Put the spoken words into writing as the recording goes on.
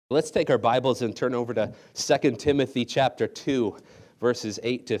Let's take our Bibles and turn over to 2 Timothy chapter 2, verses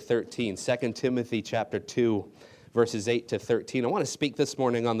 8 to 13. 2 Timothy chapter 2, verses 8 to 13. I want to speak this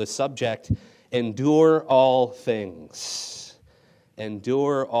morning on the subject, endure all things.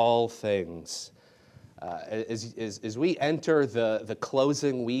 Endure all things. As we enter the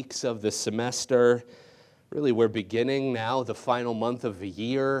closing weeks of the semester, really we're beginning now the final month of the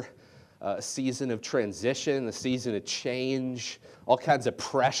year, a season of transition, a season of change, all kinds of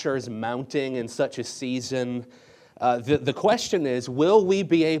pressures mounting in such a season. The question is, will we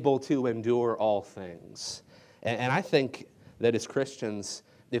be able to endure all things? And I think that as Christians,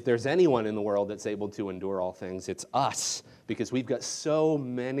 if there's anyone in the world that's able to endure all things, it's us, because we've got so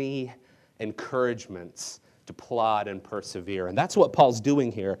many encouragements to plod and persevere. And that's what Paul's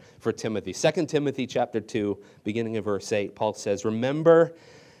doing here for Timothy. 2 Timothy chapter 2, beginning of verse 8, Paul says, "Remember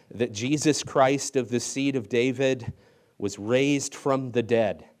that Jesus Christ of the seed of David was raised from the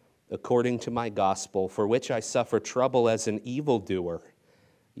dead, according to my gospel, for which I suffer trouble as an evildoer,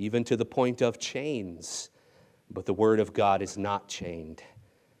 even to the point of chains. But the word of God is not chained.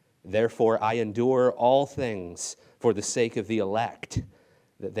 Therefore I endure all things for the sake of the elect,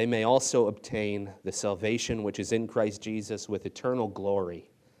 that they may also obtain the salvation which is in Christ Jesus with eternal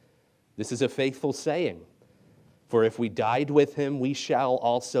glory. This is a faithful saying, for if we died with him, we shall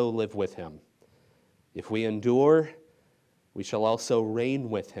also live with him. If we endure, we shall also reign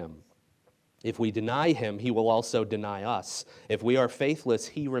with him. If we deny him, he will also deny us. If we are faithless,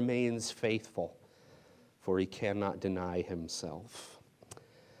 he remains faithful, for he cannot deny himself."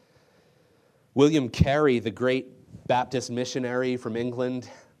 William Carey, the great Baptist missionary from England,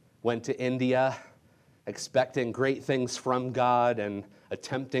 went to India expecting great things from God and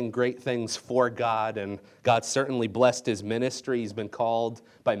attempting great things for God, and God certainly blessed his ministry. He's been called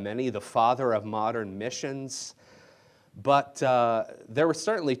by many the father of modern missions. But there were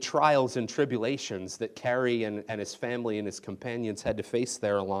certainly trials and tribulations that Carey and his family and his companions had to face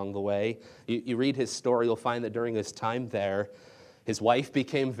there along the way. You read his story, you'll find that during his time there, his wife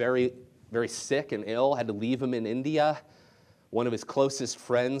became very, very sick and ill, had to leave him in India. One of his closest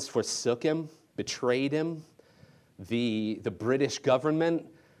friends forsook him, betrayed him. The British government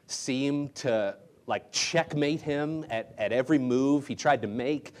seemed to checkmate him at every move he tried to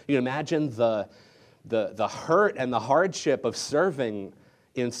make. You can imagine the hurt and the hardship of serving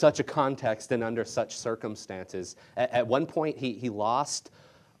in such a context and under such circumstances. At one point, he lost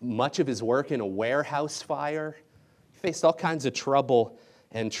much of his work in a warehouse fire. He faced all kinds of trouble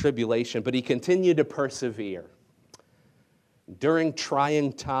and tribulation, but he continued to persevere. During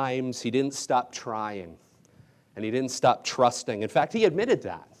trying times, he didn't stop trying, and he didn't stop trusting. In fact, he admitted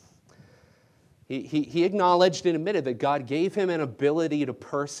that. He acknowledged and admitted that God gave him an ability to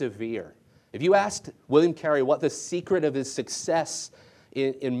persevere. If you asked William Carey what the secret of his success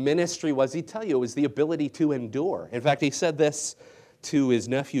in ministry was, he'd tell you it was the ability to endure. In fact, he said this to his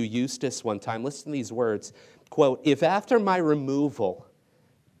nephew Eustace one time. Listen to these words, quote, "If after my removal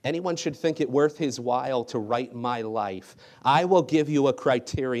anyone should think it worth his while to write my life, I will give you a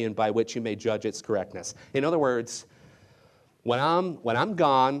criterion by which you may judge its correctness." In other words, when I'm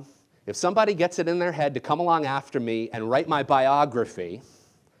gone, if somebody gets it in their head to come along after me and write my biography,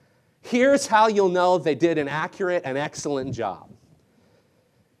 here's how you'll know they did an accurate and excellent job.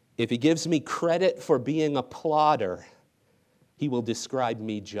 If he gives me credit for being a plodder, he will describe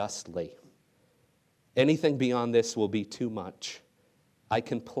me justly. Anything beyond this will be too much. I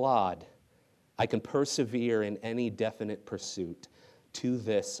can plod. I can persevere in any definite pursuit. To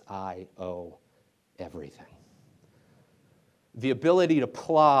this I owe everything. The ability to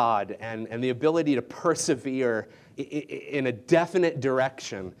plod and the ability to persevere in a definite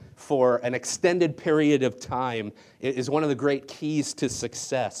direction for an extended period of time is one of the great keys to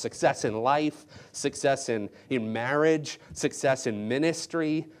success. Success in life, success in marriage, success in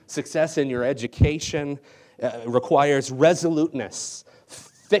ministry, success in your education requires resoluteness,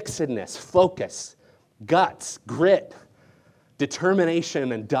 fixedness, focus, guts, grit,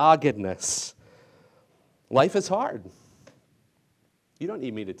 determination, and doggedness. Life is hard. You don't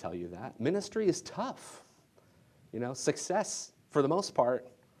need me to tell you that. Ministry is tough. Success, for the most part,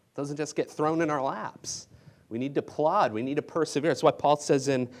 doesn't just get thrown in our laps. We need to plod. We need to persevere. That's why Paul says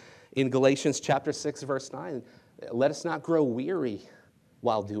in Galatians chapter 6, verse 9, let us not grow weary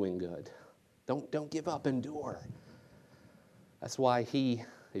while doing good. Don't give up, endure. That's why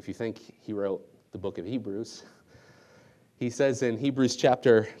if you think he wrote the book of Hebrews, he says in Hebrews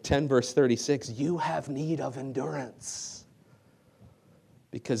chapter 10, verse 36, you have need of endurance.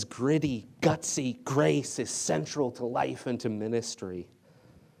 Because gritty, gutsy grace is central to life and to ministry.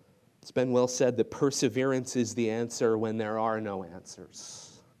 It's been well said that perseverance is the answer when there are no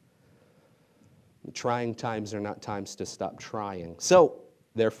answers. Trying times are not times to stop trying. So,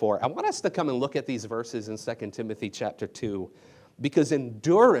 therefore, I want us to come and look at these verses in 2 Timothy chapter 2, because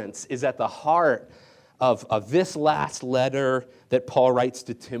endurance is at the heart of this last letter that Paul writes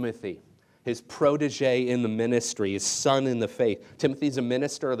to Timothy, his protege in the ministry, his son in the faith. Timothy's a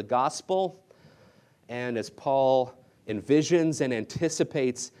minister of the gospel, and as Paul envisions and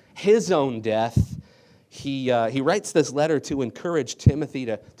anticipates his own death, he writes this letter to encourage Timothy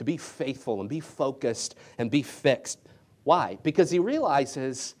to be faithful and be focused and be fixed. Why? Because he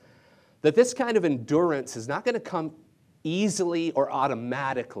realizes that this kind of endurance is not going to come easily or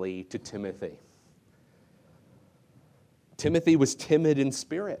automatically to Timothy. Timothy was timid in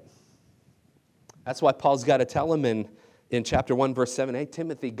spirit. That's why Paul's got to tell him in chapter 1, verse 7, hey,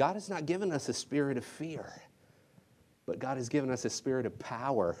 Timothy, God has not given us a spirit of fear, but God has given us a spirit of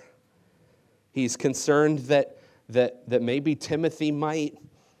power. He's concerned that maybe Timothy might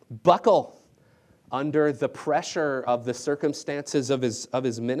buckle under the pressure of the circumstances of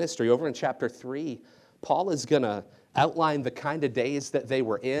his ministry. Over in chapter 3, Paul is going to outline the kind of days that they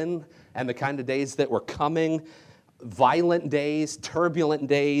were in and the kind of days that were coming. Violent days, turbulent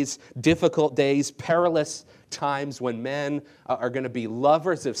days, difficult days, perilous times when men are going to be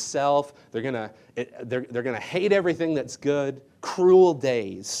lovers of self. They're going to hate everything that's good. Cruel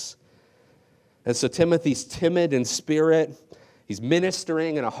days. And so Timothy's timid in spirit. He's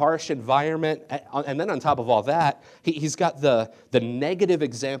ministering in a harsh environment. And then on top of all that, he's got the negative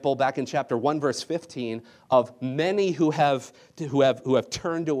example back in chapter 1, verse 15, of many who have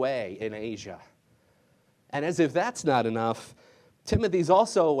turned away in Asia. And as if that's not enough, Timothy's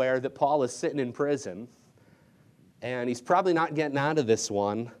also aware that Paul is sitting in prison, and he's probably not getting out of this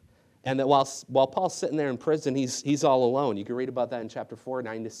one, and that while Paul's sitting there in prison, he's all alone. You can read about that in chapter 4,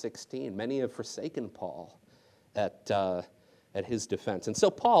 9-16. Many have forsaken Paul at his defense. And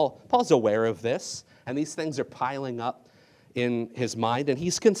so Paul's aware of this, and these things are piling up in his mind, and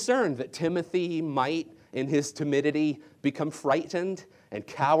he's concerned that Timothy might, in his timidity, become frightened and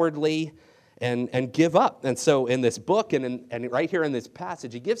cowardly and give up. And so in this book and right here in this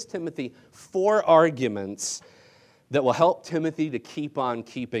passage, he gives Timothy 4 arguments that will help Timothy to keep on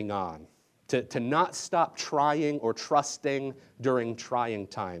keeping on, to not stop trying or trusting during trying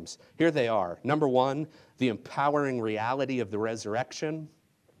times. Here they are. Number 1, the empowering reality of the resurrection.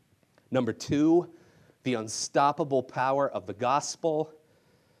 Number 2, the unstoppable power of the gospel.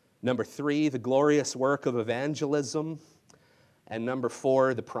 Number 3, the glorious work of evangelism. And number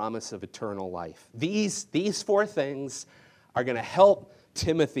 4, the promise of eternal life. These 4 things are going to help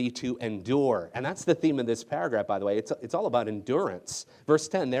Timothy to endure. And that's the theme of this paragraph, by the way. It's all about endurance. Verse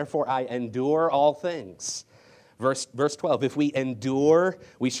 10, therefore I endure all things. Verse 12, if we endure,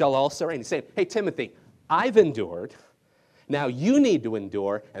 we shall also reign. He's saying, hey, Timothy, I've endured. Now you need to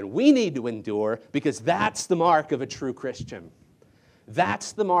endure, and we need to endure, because that's the mark of a true Christian.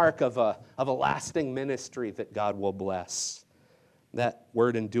 That's the mark of a lasting ministry that God will bless. That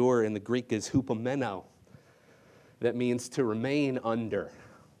word endure in the Greek is hupomeno. That means to remain under.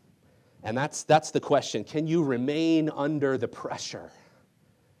 And that's the question. Can you remain under the pressure?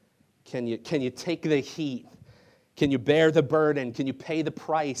 Can you take the heat? Can you bear the burden? Can you pay the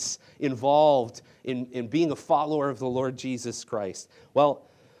price involved in being a follower of the Lord Jesus Christ? Well,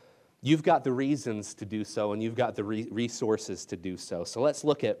 you've got the reasons to do so, and you've got the resources to do so. So let's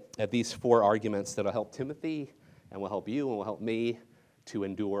look at these 4 arguments that will help Timothy and will help you and will help me to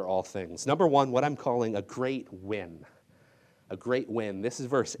endure all things. Number 1, what I'm calling a great win. A great win. This is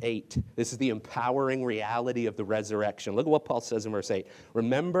verse 8. This is the empowering reality of the resurrection. Look at what Paul says in verse 8.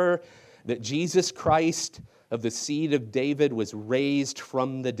 Remember that Jesus Christ of the seed of David was raised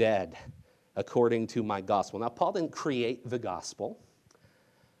from the dead according to my gospel. Now, Paul didn't create the gospel,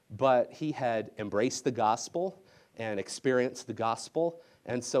 but he had embraced the gospel and experienced the gospel.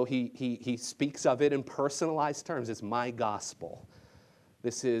 And so he speaks of it in personalized terms. It's my gospel.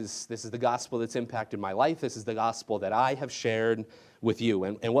 This is the gospel that's impacted my life. This is the gospel that I have shared with you.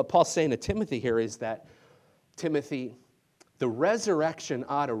 And what Paul's saying to Timothy here is that, Timothy, the resurrection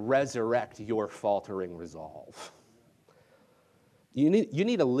ought to resurrect your faltering resolve. You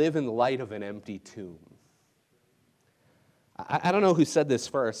need to live in the light of an empty tomb. I don't know who said this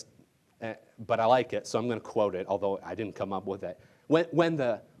first, but I like it, so I'm going to quote it, although I didn't come up with it.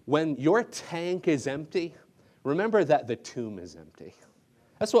 When your tank is empty, remember that the tomb is empty.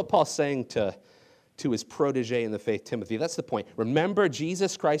 That's what Paul's saying to his protege in the faith, Timothy. That's the point. Remember,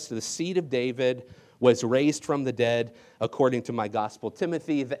 Jesus Christ, the seed of David, was raised from the dead according to my gospel.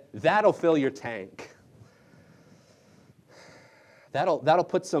 Timothy, that'll fill your tank. That'll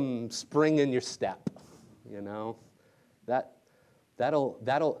put some spring in your step, you know. That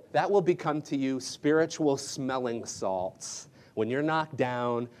That will become to you spiritual smelling salts when you're knocked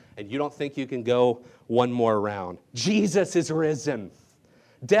down and you don't think you can go one more round. Jesus is risen.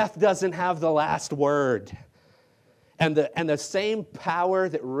 Death doesn't have the last word. And the same power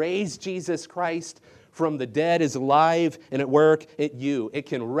that raised Jesus Christ from the dead is alive and at work at you. It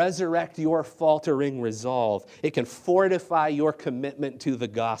can resurrect your faltering resolve. It can fortify your commitment to the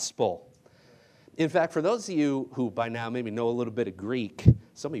gospel. In fact, for those of you who by now maybe know a little bit of Greek,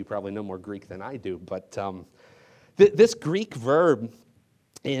 some of you probably know more Greek than I do, but this Greek verb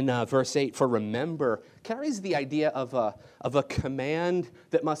in verse 8 for remember carries the idea of a command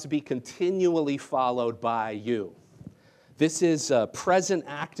that must be continually followed by you. This is a present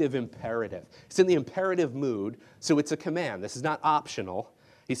active imperative. It's in the imperative mood, so it's a command. This is not optional.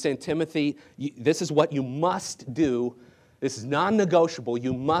 He's saying, Timothy, this is what you must do. This is non-negotiable.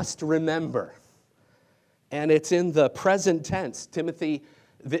 You must remember. And it's in the present tense. Timothy,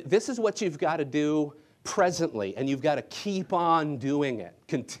 this is what you've got to do presently, and you've got to keep on doing it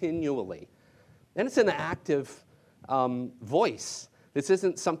continually. And it's an active voice. This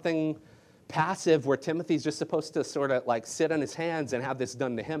isn't something passive where Timothy's just supposed to sort of like sit on his hands and have this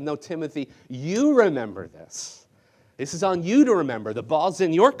done to him. No, Timothy, you remember this. This is on you to remember. The ball's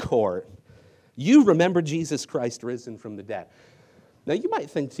in your court. You remember Jesus Christ risen from the dead. Now, you might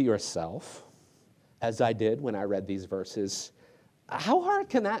think to yourself, as I did when I read these verses, how hard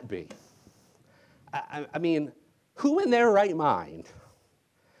can that be? I mean, who in their right mind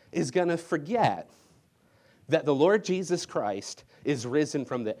is going to forget that the Lord Jesus Christ is risen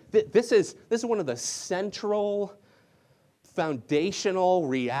from the dead? This is one of the central, foundational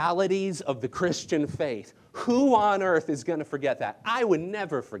realities of the Christian faith. Who on earth is going to forget that? I would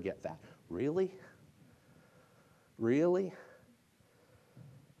never forget that. Really? Really?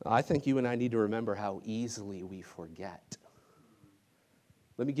 I think you and I need to remember how easily we forget.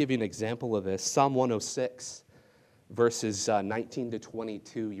 Let me give you an example of this. Psalm 106, verses 19 to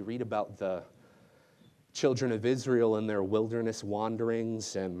 22. You read about the children of Israel in their wilderness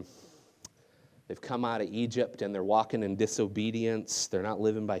wanderings, and they've come out of Egypt, and they're walking in disobedience. They're not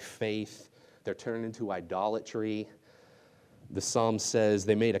living by faith. They're turning into idolatry. The psalm says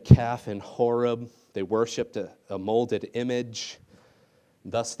they made a calf in Horeb. They worshipped a molded image.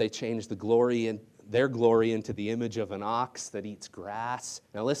 Thus they changed their glory into the image of an ox that eats grass.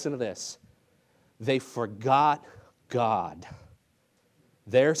 Now listen to this. They forgot God,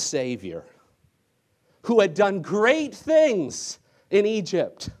 their Savior, who had done great things in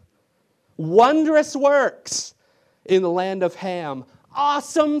Egypt, wondrous works in the land of Ham,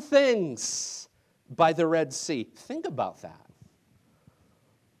 awesome things by the Red Sea. Think about that.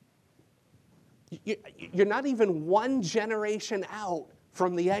 You're not even one generation out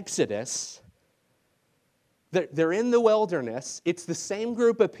from the Exodus. They're in the wilderness. It's the same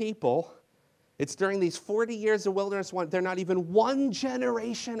group of people. It's during these 40 years of wilderness. They're not even one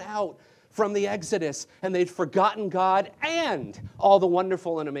generation out from the Exodus, and they'd forgotten God and all the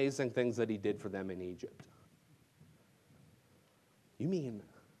wonderful and amazing things that he did for them in Egypt. You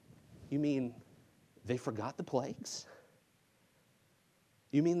mean they forgot the plagues?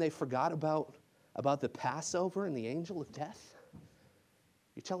 You mean they forgot about the Passover and the angel of death?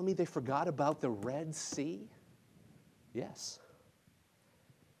 You're telling me they forgot about the Red Sea? Yes.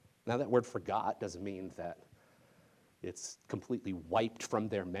 Now, that word forgot doesn't mean that it's completely wiped from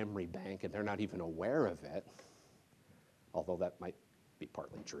their memory bank and they're not even aware of it, although that might be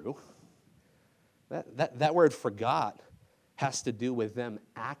partly true. That word forgot has to do with them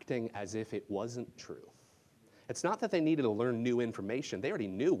acting as if it wasn't true. It's not that they needed to learn new information. They already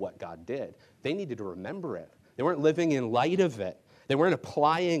knew what God did. They needed to remember it. They weren't living in light of it. They weren't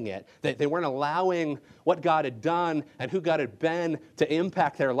applying it. They weren't allowing what God had done and who God had been to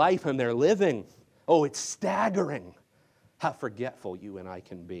impact their life and their living. Oh, it's staggering how forgetful you and I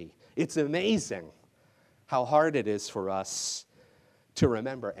can be. It's amazing how hard it is for us to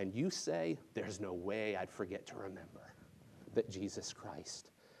remember. And you say, there's no way I'd forget to remember that Jesus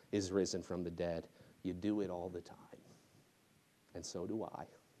Christ is risen from the dead. You do it all the time. And so do I.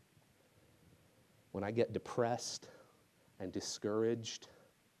 When I get depressed and discouraged,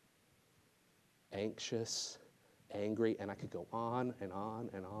 anxious, angry, and I could go on and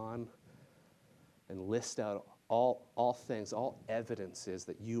on and on and list out all things, all evidences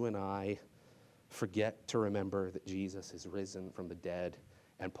that you and I forget to remember that Jesus is risen from the dead.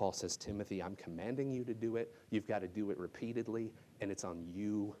 And Paul says, Timothy, I'm commanding you to do it. You've got to do it repeatedly, and it's on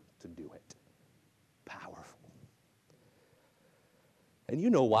you to do it. Powerful. And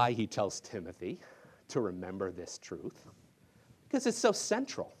you know why he tells Timothy to remember this truth. Because it's so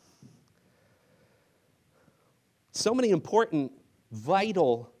central. So many important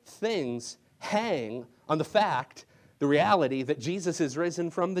vital things hang on the reality that Jesus is risen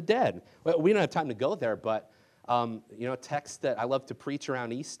from the dead. Well, we don't have time to go there, but a text that I love to preach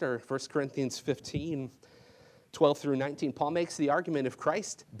around Easter, 1 Corinthians 15, 12 through 19, Paul makes the argument, if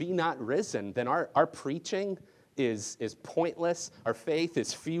Christ be not risen, then our preaching is pointless, our faith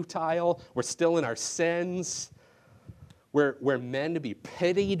is futile, we're still in our sins, we're meant to be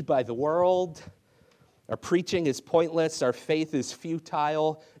pitied by the world. Our preaching is pointless, our faith is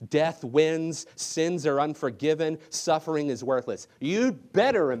futile, death wins, sins are unforgiven, suffering is worthless. You'd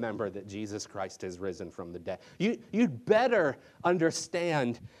better remember that Jesus Christ has risen from the dead. You'd better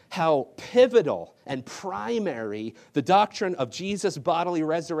understand how pivotal and primary the doctrine of Jesus' bodily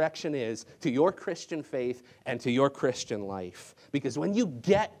resurrection is to your Christian faith and to your Christian life. Because when you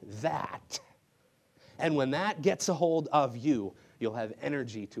get that, and when that gets a hold of you, you'll have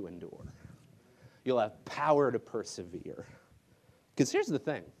energy to endure. You'll have power to persevere. Because here's the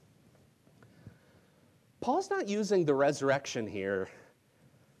thing. Paul's not using the resurrection here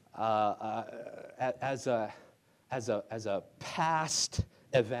as a past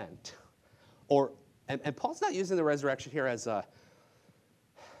event. And Paul's not using the resurrection here as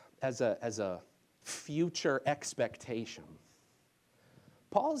a future expectation.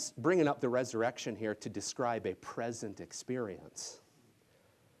 Paul's bringing up the resurrection here to describe a present experience.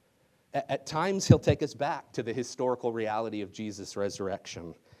 At times, he'll take us back to the historical reality of Jesus'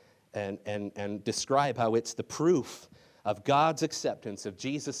 resurrection and describe how it's the proof of God's acceptance of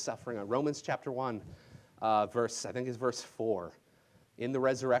Jesus' suffering. Romans chapter 1, verse 4. In the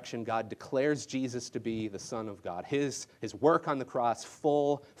resurrection, God declares Jesus to be the Son of God. His work on the cross,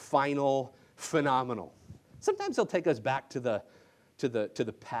 full, final, phenomenal. Sometimes he'll take us back to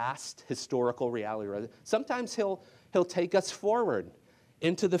the past historical reality. Sometimes he'll take us forward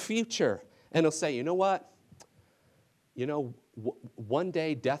into the future. And he'll say, you know what? One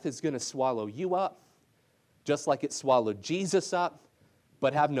day death is going to swallow you up, just like it swallowed Jesus up.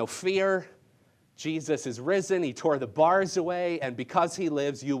 But have no fear. Jesus is risen. He tore the bars away. And because he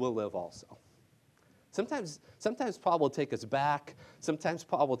lives, you will live also. Sometimes Paul will take us back. Sometimes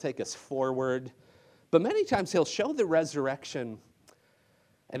Paul will take us forward. But many times he'll show the resurrection,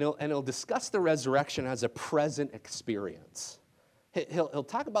 and he'll discuss the resurrection as a present experience. He'll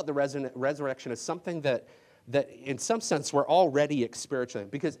talk about the resurrection as something that in some sense we're already experiencing.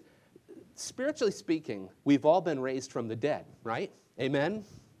 Because spiritually speaking, we've all been raised from the dead, right? Amen?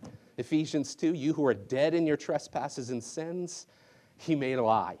 Ephesians 2, you who are dead in your trespasses and sins, he made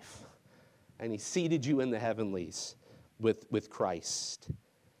alive. And he seated you in the heavenlies with Christ.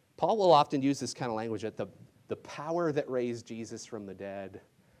 Paul will often use this kind of language that the power that raised Jesus from the dead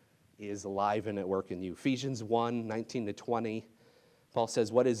is alive and at work in you. Ephesians 1, 19 to 20. Paul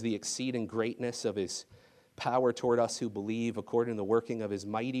says, what is the exceeding greatness of his power toward us who believe, according to the working of his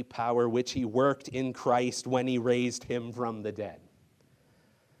mighty power, which he worked in Christ when he raised him from the dead.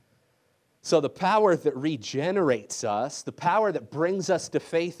 So the power that regenerates us, the power that brings us to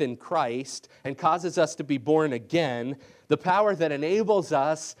faith in Christ and causes us to be born again, the power that enables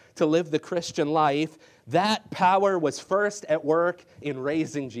us to live the Christian life, that power was first at work in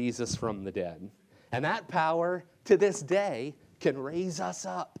raising Jesus from the dead. And that power, to this day, can raise us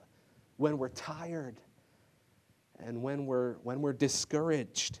up when we're tired and when we're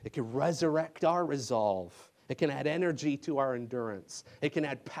discouraged. It can resurrect our resolve. It can add energy to our endurance. It can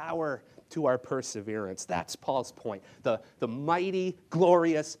add power to our perseverance. That's Paul's point. The mighty,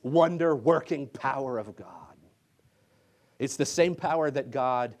 glorious, wonder-working power of God. It's the same power that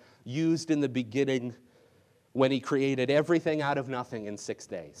God used in the beginning when he created everything out of nothing in 6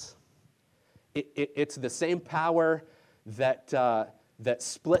 days. It's the same power that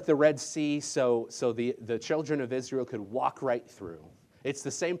split the Red Sea so the children of Israel could walk right through. It's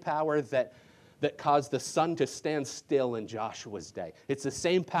the same power that caused the sun to stand still in Joshua's day. It's the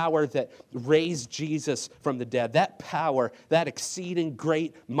same power that raised Jesus from the dead. That power, that exceeding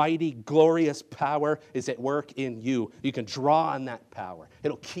great, mighty, glorious power is at work in you. You can draw on that power.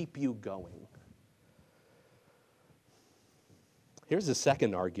 It'll keep you going. Here's the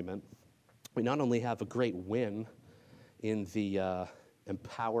second argument. We not only have a great win in the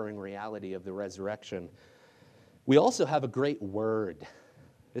empowering reality of the resurrection, we also have a great word.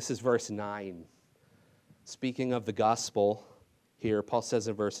 This is verse 9. Speaking of the gospel here, Paul says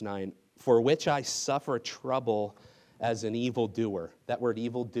in verse 9, for which I suffer trouble as an evildoer. That word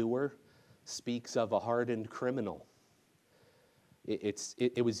evildoer speaks of a hardened criminal.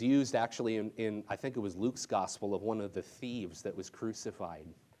 It was used actually in I think it was Luke's gospel, of one of the thieves that was crucified.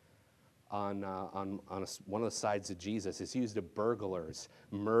 one of the sides of Jesus. It's used of burglars,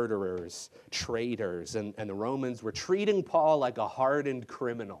 murderers, traitors, and the Romans were treating Paul like a hardened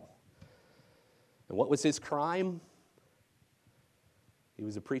criminal. And what was his crime? He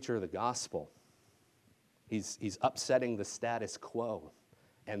was a preacher of the gospel. He's upsetting the status quo.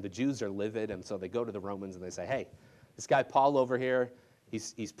 And the Jews are livid, and so they go to the Romans and they say, hey, this guy Paul over here,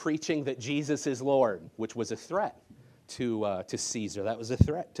 he's preaching that Jesus is Lord, which was a threat to Caesar. That was a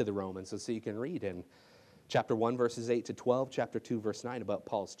threat to the Romans. And so you can read in chapter 1, verses 8 to 12, chapter 2, verse 9, about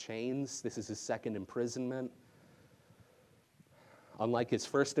Paul's chains. This is his second imprisonment. Unlike his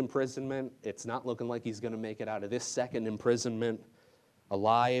first imprisonment, it's not looking like he's going to make it out of this second imprisonment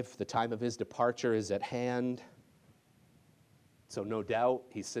alive. The time of his departure is at hand. So no doubt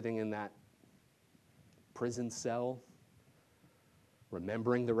he's sitting in that prison cell,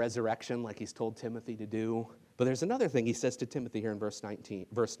 remembering the resurrection like he's told Timothy to do. But there's another thing he says to Timothy here in verse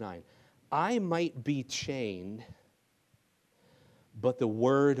 9. I might be chained, but the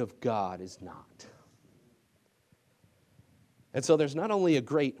word of God is not. And so there's not only a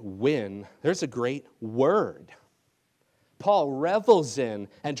great win, there's a great word. Paul revels in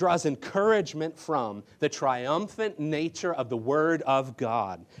and draws encouragement from the triumphant nature of the Word of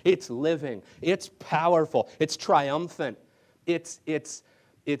God. It's living, it's powerful, it's triumphant, it's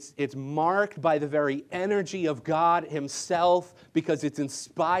marked by the very energy of God Himself because it's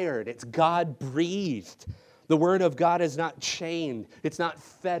inspired, it's God-breathed. The Word of God is not chained, it's not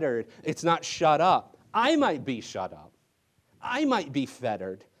fettered, it's not shut up. I might be shut up, I might be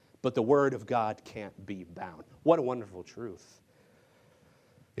fettered, but the Word of God can't be bound. What a wonderful truth.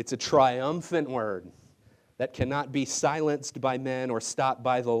 It's a triumphant word that cannot be silenced by men or stopped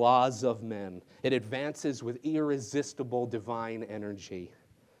by the laws of men. It advances with irresistible divine energy.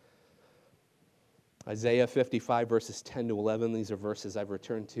 Isaiah 55, verses 10 to 11, these are verses I've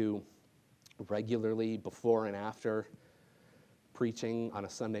returned to regularly before and after preaching on a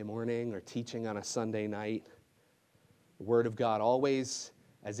Sunday morning or teaching on a Sunday night. The Word of God always,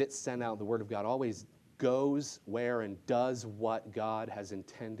 as it's sent out, the Word of God always goes where and does what God has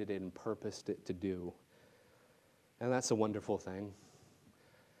intended it and purposed it to do. And that's a wonderful thing.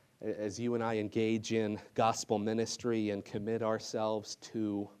 As you and I engage in gospel ministry and commit ourselves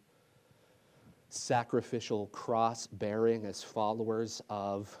to sacrificial cross-bearing as followers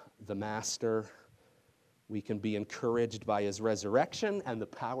of the Master, we can be encouraged by His resurrection and the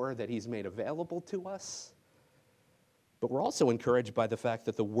power that He's made available to us. But we're also encouraged by the fact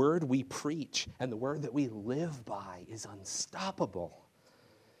that the word we preach and the word that we live by is unstoppable.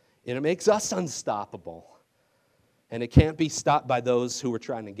 And it makes us unstoppable. And it can't be stopped by those who are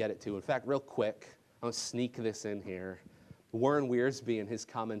trying to get it to. In fact, real quick, I'll sneak this in here. Warren Wiersbe in his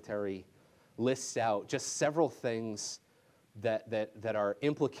commentary lists out just several things that are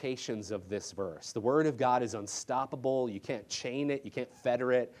implications of this verse. The word of God is unstoppable. You can't chain it. You can't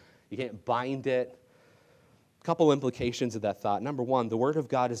fetter it. You can't bind it. A couple implications of that thought. Number one, the Word of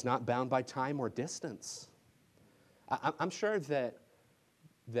God is not bound by time or distance. I'm sure that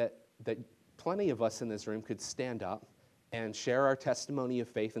plenty of us in this room could stand up and share our testimony of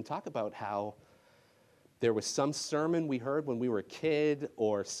faith and talk about how there was some sermon we heard when we were a kid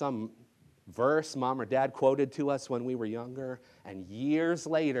or some verse mom or dad quoted to us when we were younger, and years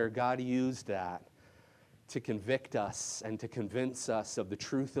later God used that to convict us and to convince us of the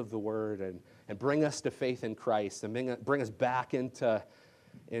truth of the Word and bring us to faith in Christ and bring us back into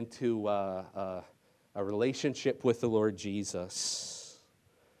a relationship with the Lord Jesus.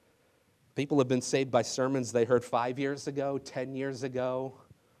 People have been saved by sermons they heard 5 years ago, 10 years ago,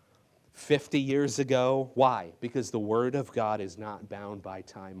 50 years ago. Why? Because the Word of God is not bound by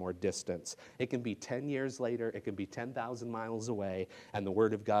time or distance. It can be 10 years later, it can be 10,000 miles away, and the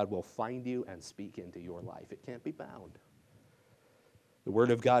Word of God will find you and speak into your life. It can't be bound. The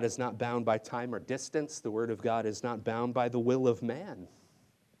Word of God is not bound by time or distance. The Word of God is not bound by the will of man.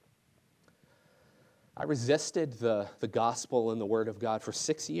 I resisted the gospel and the Word of God for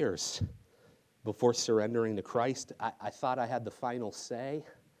 6 years before surrendering to Christ. I thought I had the final say.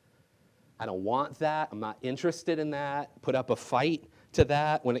 I don't want that. I'm not interested in that. Put up a fight to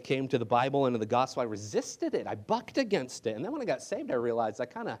that when it came to the Bible and to the gospel. I resisted it. I bucked against it. And then when I got saved, I realized I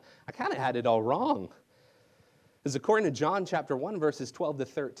kind of had it all wrong. Because according to John chapter 1, verses 12 to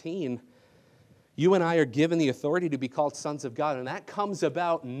 13, you and I are given the authority to be called sons of God. And that comes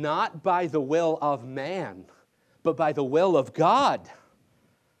about not by the will of man, but by the will of God.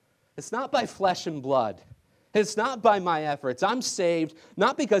 It's not by flesh and blood. It's not by my efforts. I'm saved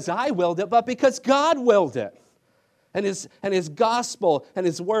not because I willed it, but because God willed it. And his gospel and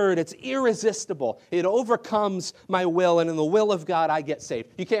his word, it's irresistible. It overcomes my will, and in the will of God, I get saved.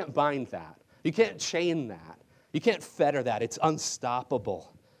 You can't bind that. You can't chain that. You can't fetter that. It's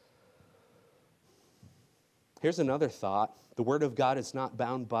unstoppable. Here's another thought. The word of God is not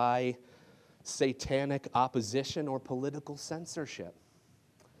bound by satanic opposition or political censorship.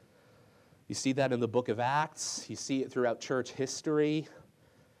 You see that in the book of Acts. You see it throughout church history.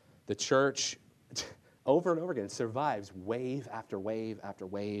 The church, over and over again, survives wave after wave after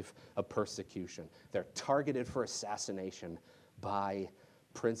wave of persecution. They're targeted for assassination by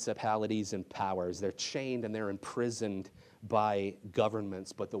principalities and powers. They're chained and they're imprisoned by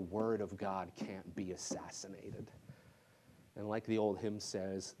governments, but the word of God can't be assassinated. And like the old hymn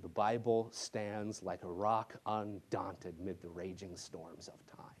says, the Bible stands like a rock undaunted mid the raging storms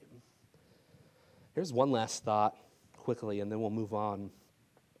of time. Here's one last thought quickly, and then we'll move on.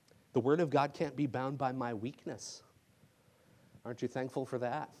 The word of God can't be bound by my weakness. Aren't you thankful for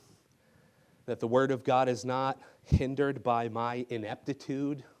that? That the word of God is not hindered by my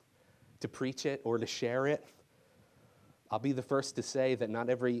ineptitude to preach it or to share it. I'll be the first to say that not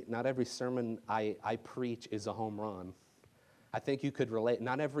every sermon I preach is a home run. I think you could relate.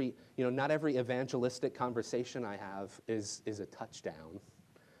 Not every evangelistic conversation I have is a touchdown.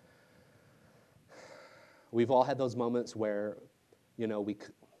 We've all had those moments where, we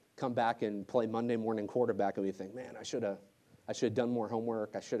come back and play Monday morning quarterback, and we think, man, I should have done more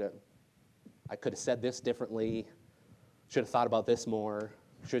homework. I could have said this differently. Should have thought about this more.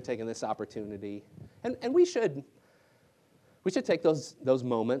 Should have taken this opportunity. And we should take those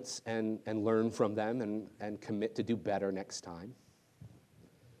moments and learn from them and commit to do better next time.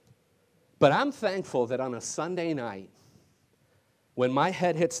 But I'm thankful that on a Sunday night, when my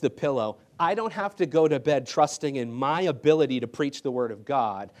head hits the pillow, I don't have to go to bed trusting in my ability to preach the Word of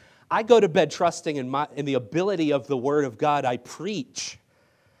God. I go to bed trusting in the ability of the Word of God I preach.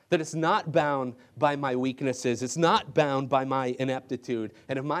 That it's not bound by my weaknesses. It's not bound by my ineptitude.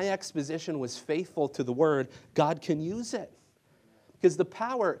 And if my exposition was faithful to the Word, God can use it. Because the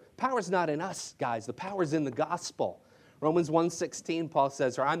power's not in us, guys. The power's in the gospel. Romans 1:16, Paul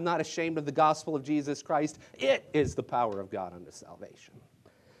says, "For I'm not ashamed of the gospel of Jesus Christ. It is the power of God unto salvation."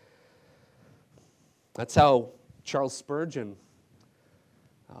 That's how Charles Spurgeon,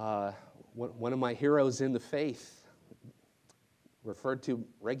 one of my heroes in the faith, referred to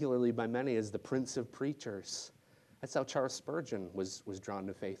regularly by many as the Prince of Preachers. That's how Charles Spurgeon was drawn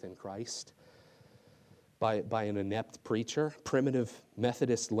to faith in Christ. By an inept preacher, primitive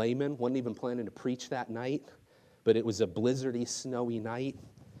Methodist layman, wasn't even planning to preach that night, but it was a blizzardy, snowy night.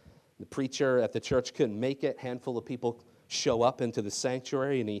 The preacher at the church couldn't make it. Handful of people show up into the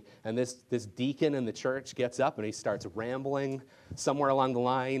sanctuary, and this deacon in the church gets up and he starts rambling. Somewhere along the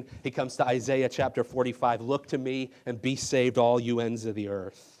line, he comes to Isaiah chapter 45, "Look to me and be saved, all you ends of the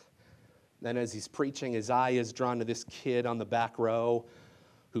earth." Then as he's preaching, his eye is drawn to this kid on the back row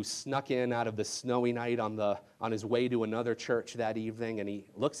who snuck in out of the snowy night on his way to another church that evening, and he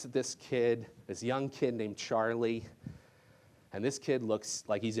looks at this kid, this young kid named Charlie, and this kid looks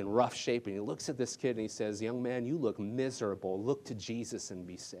like he's in rough shape, and he looks at this kid and he says, "Young man, you look miserable. Look to Jesus and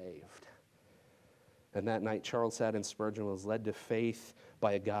be saved." And that night, Charles Haddon Spurgeon was led to faith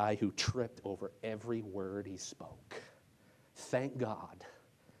by a guy who tripped over every word he spoke. Thank God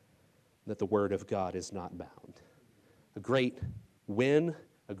that the word of God is not bound. A great win,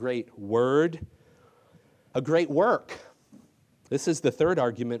 a great word, a great work. This is the third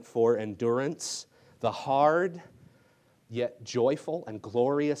argument for endurance, the hard yet joyful and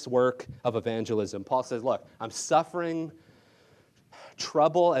glorious work of evangelism. Paul says, look, I'm suffering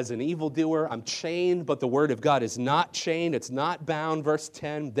trouble as an evildoer. I'm chained, but the word of God is not chained. It's not bound. Verse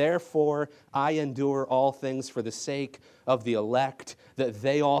 10, "Therefore I endure all things for the sake of the elect, that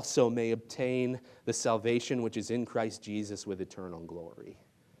they also may obtain the salvation which is in Christ Jesus with eternal glory."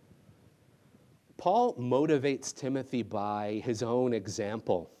 Paul motivates Timothy by his own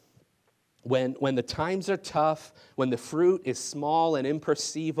example. When the times are tough, when the fruit is small and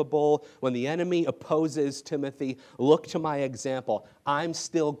imperceivable, when the enemy opposes Timothy, look to my example. I'm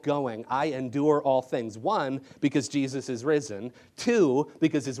still going. I endure all things. 1, because Jesus is risen. 2,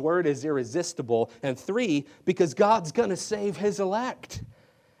 because his word is irresistible. And 3, because God's going to save his elect.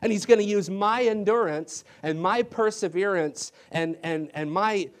 And he's going to use my endurance and my perseverance and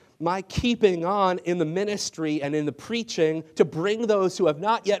my keeping on in the ministry and in the preaching to bring those who have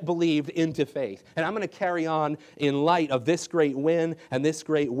not yet believed into faith. And I'm going to carry on in light of this great win and this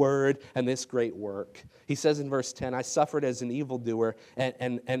great word and this great work. He says in verse 10, "I suffered as an evildoer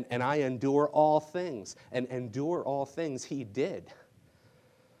and I endure all things." And endure all things he did.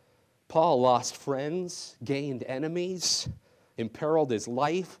 Paul lost friends, gained enemies, imperiled his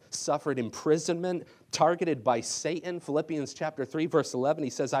life, suffered imprisonment, targeted by Satan. Philippians chapter 3, verse 11, he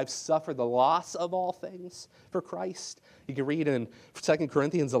says, I've suffered the loss of all things for Christ. You can read in 2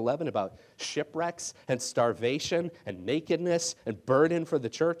 Corinthians 11 about shipwrecks and starvation and nakedness and burden for the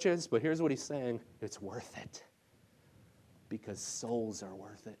churches. But here's what he's saying, it's worth it because souls are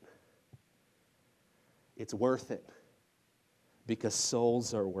worth it. It's worth it because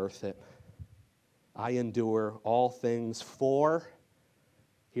souls are worth it. I endure all things for,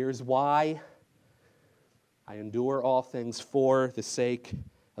 here's why. I endure all things for the sake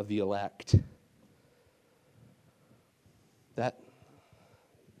of the elect.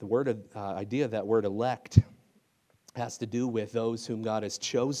 Idea of that word elect has to do with those whom God has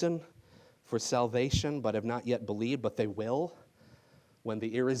chosen for salvation, but have not yet believed, but they will when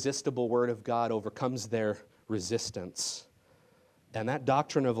the irresistible word of God overcomes their resistance. And that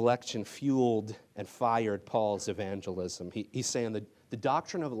doctrine of election fueled and fired Paul's evangelism. He's saying the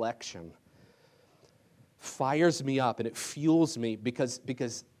doctrine of election fires me up and it fuels me because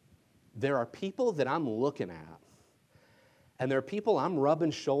there are people that I'm looking at, and there are people I'm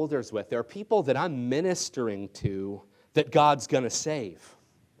rubbing shoulders with. There are people that I'm ministering to that God's going to save.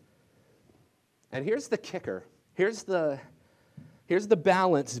 And here's the kicker. Here's the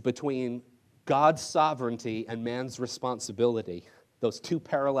balance between God's sovereignty and man's responsibility. Those two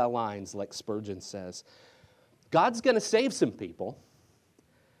parallel lines, like Spurgeon says. God's going to save some people,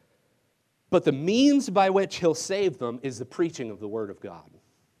 but the means by which he'll save them is the preaching of the Word of God.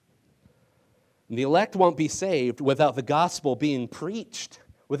 And the elect won't be saved without the gospel being preached,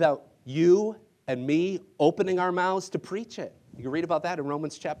 without you and me opening our mouths to preach it. You can read about that in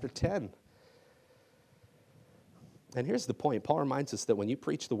Romans chapter 10. And here's the point. Paul reminds us that when you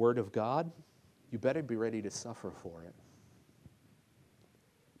preach the Word of God, you better be ready to suffer for it.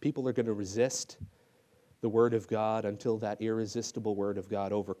 People are going to resist the Word of God until that irresistible Word of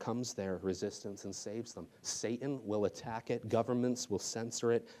God overcomes their resistance and saves them. Satan will attack it. Governments will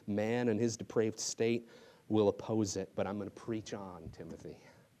censor it. Man in his depraved state will oppose it. But I'm going to preach on, Timothy.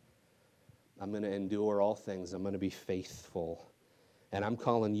 I'm going to endure all things. I'm going to be faithful. And I'm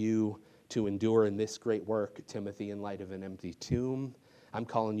calling you to endure in this great work, Timothy, in light of an empty tomb. I'm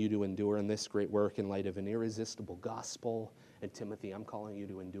calling you to endure in this great work in light of an irresistible gospel. And Timothy, I'm calling you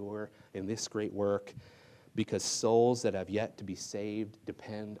to endure in this great work because souls that have yet to be saved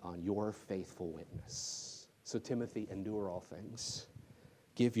depend on your faithful witness. So Timothy, endure all things.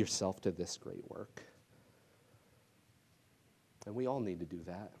 Give yourself to this great work. And we all need to do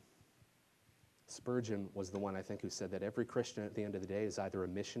that. Spurgeon was the one, I think, who said that every Christian at the end of the day is either a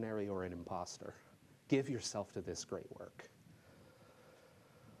missionary or an imposter. Give yourself to this great work.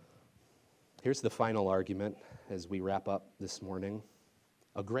 Here's the final argument as we wrap up this morning.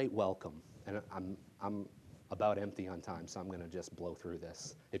 A great welcome. And I'm about empty on time, so I'm going to just blow through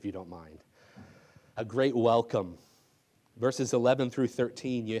this, if you don't mind. A great welcome. Verses 11 through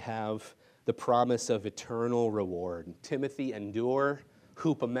 13, you have the promise of eternal reward. Timothy, endure,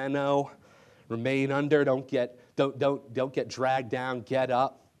 hupomeno, remain under, don't get dragged down, get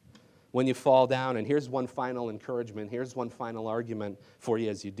up when you fall down. And here's one final encouragement. Here's one final argument for you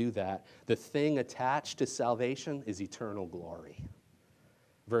as you do that. The thing attached to salvation is eternal glory.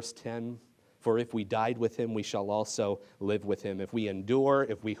 Verse 10, for if we died with him, we shall also live with him. If we endure,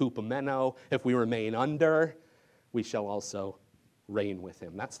 if we hupomeno, if we remain under, we shall also reign with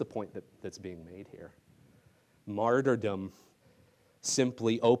him. That's the point that's being made here. Martyrdom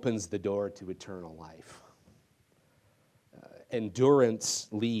simply opens the door to eternal life. Endurance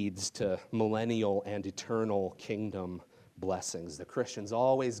leads to millennial and eternal kingdom blessings. The Christians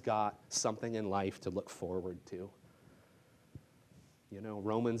always got something in life to look forward to. You know,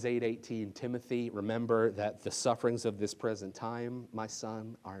 Romans 8:18, Timothy, remember that the sufferings of this present time, my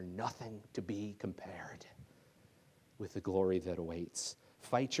son, are nothing to be compared with the glory that awaits.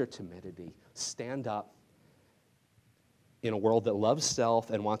 Fight your timidity. Stand up in a world that loves self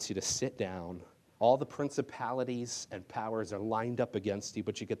and wants you to sit down. All the principalities and powers are lined up against you,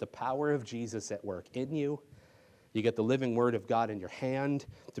 but you get the power of Jesus at work in you. You get the living word of God in your hand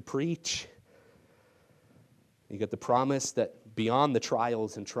to preach. You get the promise that beyond the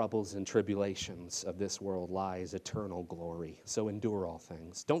trials and troubles and tribulations of this world lies eternal glory. So endure all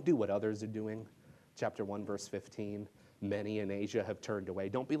things. Don't do what others are doing. Chapter 1, verse 15, many in Asia have turned away.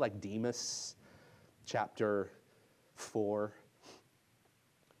 Don't be like Demas, chapter 4,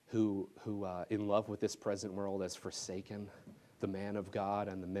 who in love with this present world has forsaken the man of God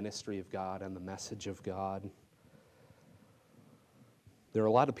and the ministry of God and the message of God. There are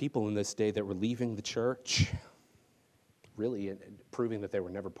a lot of people in this day that were leaving the church. really proving that they were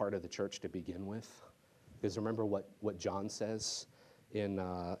never part of the church to begin with. Because remember what John says in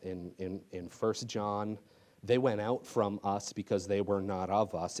 1 John, they went out from us because they were not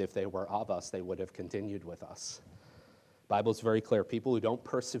of us. If they were of us, they would have continued with us. Bible's very clear. People who don't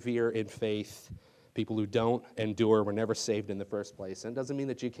persevere in faith, people who don't endure, were never saved in the first place. And it doesn't mean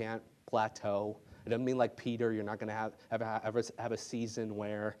that you can't plateau. It doesn't mean like Peter, you're not going to have a season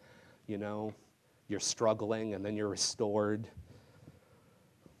where, you're struggling and then you're restored.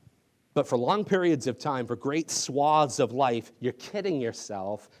 But for long periods of time, for great swaths of life, you're kidding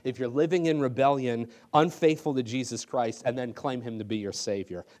yourself if you're living in rebellion, unfaithful to Jesus Christ, and then claim him to be your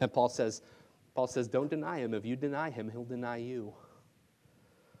Savior. And Paul says, don't deny him. If you deny him, he'll deny you.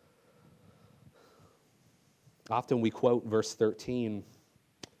 Often we quote verse 13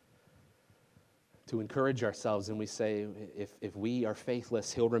 to encourage ourselves, and we say, if we are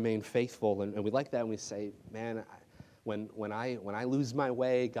faithless, he'll remain faithful. And we like that, and we say, man, when I lose my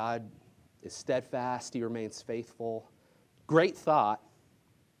way, God is steadfast, he remains faithful. Great thought.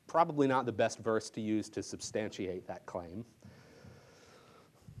 Probably not the best verse to use to substantiate that claim.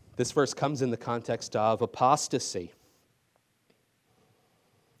 This verse comes in the context of apostasy.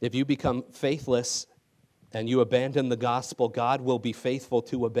 If you become faithless and you abandon the gospel, God will be faithful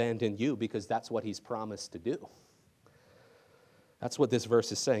to abandon you because that's what he's promised to do. That's what this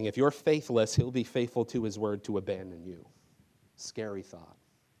verse is saying. If you're faithless, he'll be faithful to his word to abandon you. Scary thought.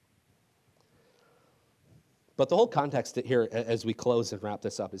 But the whole context here, as we close and wrap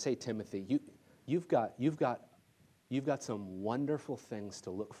this up, is, hey, Timothy, you've got some wonderful things to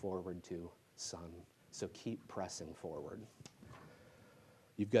look forward to, son. So keep pressing forward.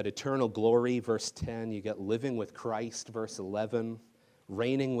 You've got eternal glory, verse 10. You got living with Christ, verse 11.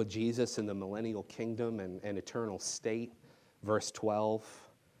 Reigning with Jesus in the millennial kingdom and eternal state, verse 12.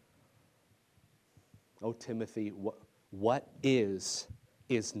 Oh, Timothy, what is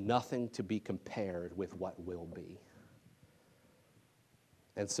nothing to be compared with what will be.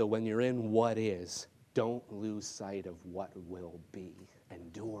 And so when you're in what is, don't lose sight of what will be.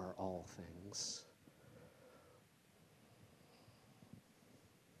 Endure all things.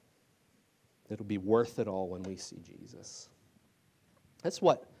 It'll be worth it all when we see Jesus. That's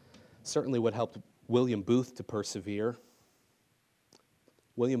what certainly would help William Booth to persevere.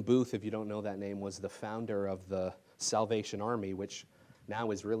 William Booth, if you don't know that name, was the founder of the Salvation Army, which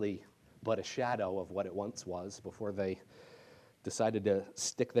now is really but a shadow of what it once was before they decided to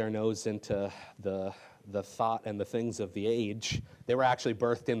stick their nose into the thought and the things of the age. They were actually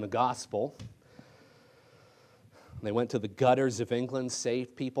birthed in the gospel. They went to the gutters of England,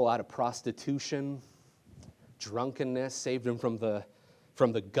 saved people out of prostitution, drunkenness, saved them from the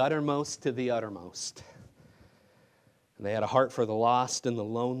guttermost to the uttermost. And they had a heart for the lost and the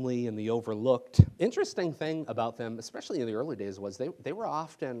lonely and the overlooked. Interesting thing about them, especially in the early days, was they were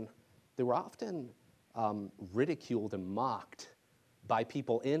often ridiculed and mocked by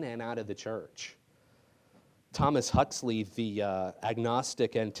people in and out of the church. Thomas Huxley, the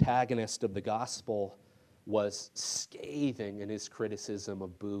agnostic antagonist of the gospel, was scathing in his criticism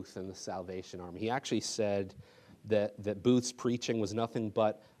of Booth and the Salvation Army. He actually said that Booth's preaching was nothing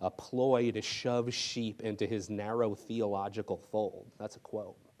but a ploy to shove sheep into his narrow theological fold. That's a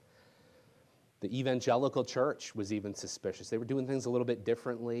quote. The evangelical church was even suspicious. They were doing things a little bit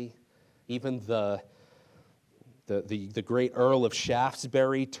differently. Even the great Earl of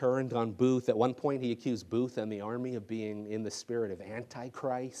Shaftesbury turned on Booth. At one point, he accused Booth and the army of being in the spirit of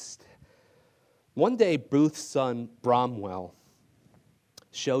Antichrist. One day, Booth's son, Bromwell,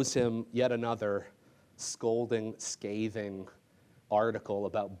 shows him yet another scolding, scathing article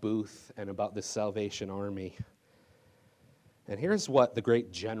about Booth and about the Salvation Army. And here's what the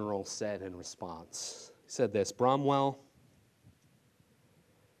great general said in response. He said this, Bromwell,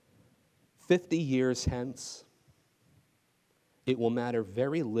 50 years hence, it will matter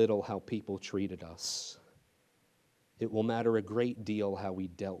very little how people treated us. It will matter a great deal how we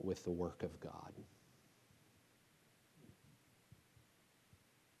dealt with the work of God.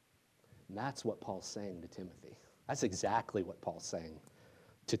 And that's what Paul's saying to Timothy. That's exactly what Paul's saying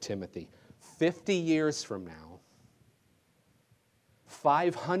to Timothy. 50 years from now,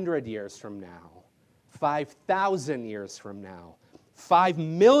 500 years from now, 5,000 years from now, 5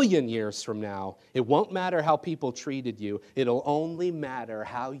 million years from now, it won't matter how people treated you. It'll only matter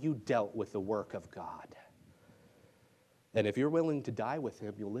how you dealt with the work of God. And if you're willing to die with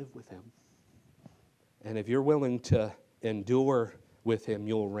him, you'll live with him. And if you're willing to endure with him,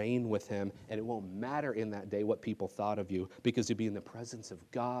 you'll reign with him. And it won't matter in that day what people thought of you, because you'll be in the presence of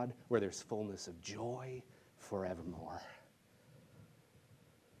God where there's fullness of joy forevermore.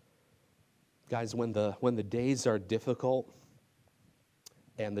 Guys, when the days are difficult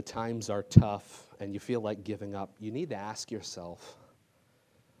and the times are tough and you feel like giving up, you need to ask yourself,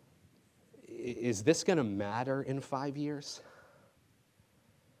 is this going to matter in 5 years?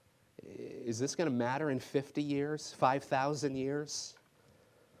 Is this going to matter in 50 years, 5,000 years,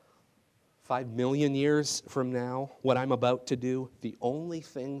 5 million years from now, what I'm about to do? The only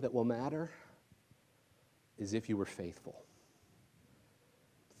thing that will matter is if you were faithful.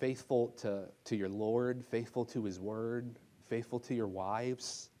 Faithful to your Lord, faithful to His Word, faithful to your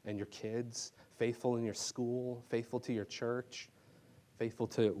wives and your kids, faithful in your school, faithful to your church, faithful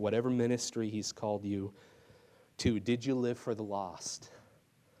to whatever ministry He's called you to. Did you live for the lost?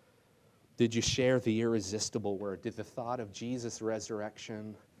 Did you share the irresistible word? Did the thought of Jesus'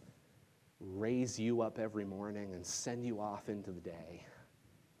 resurrection raise you up every morning and send you off into the day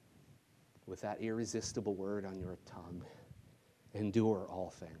with that irresistible word on your tongue? Endure all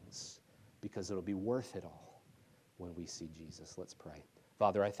things, because it'll be worth it all when we see Jesus. Let's pray.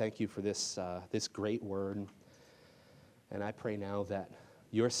 Father, I thank you for this great word, and I pray now that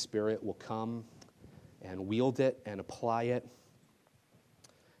your Spirit will come and wield it and apply it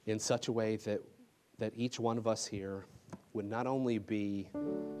in such a way that each one of us here would not only be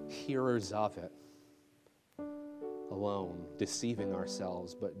hearers of it alone, deceiving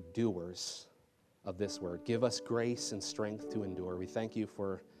ourselves, but doers of this word. Give us grace and strength to endure. We thank you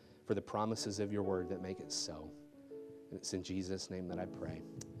for the promises of your word that make it so. And it's in Jesus' name that I pray.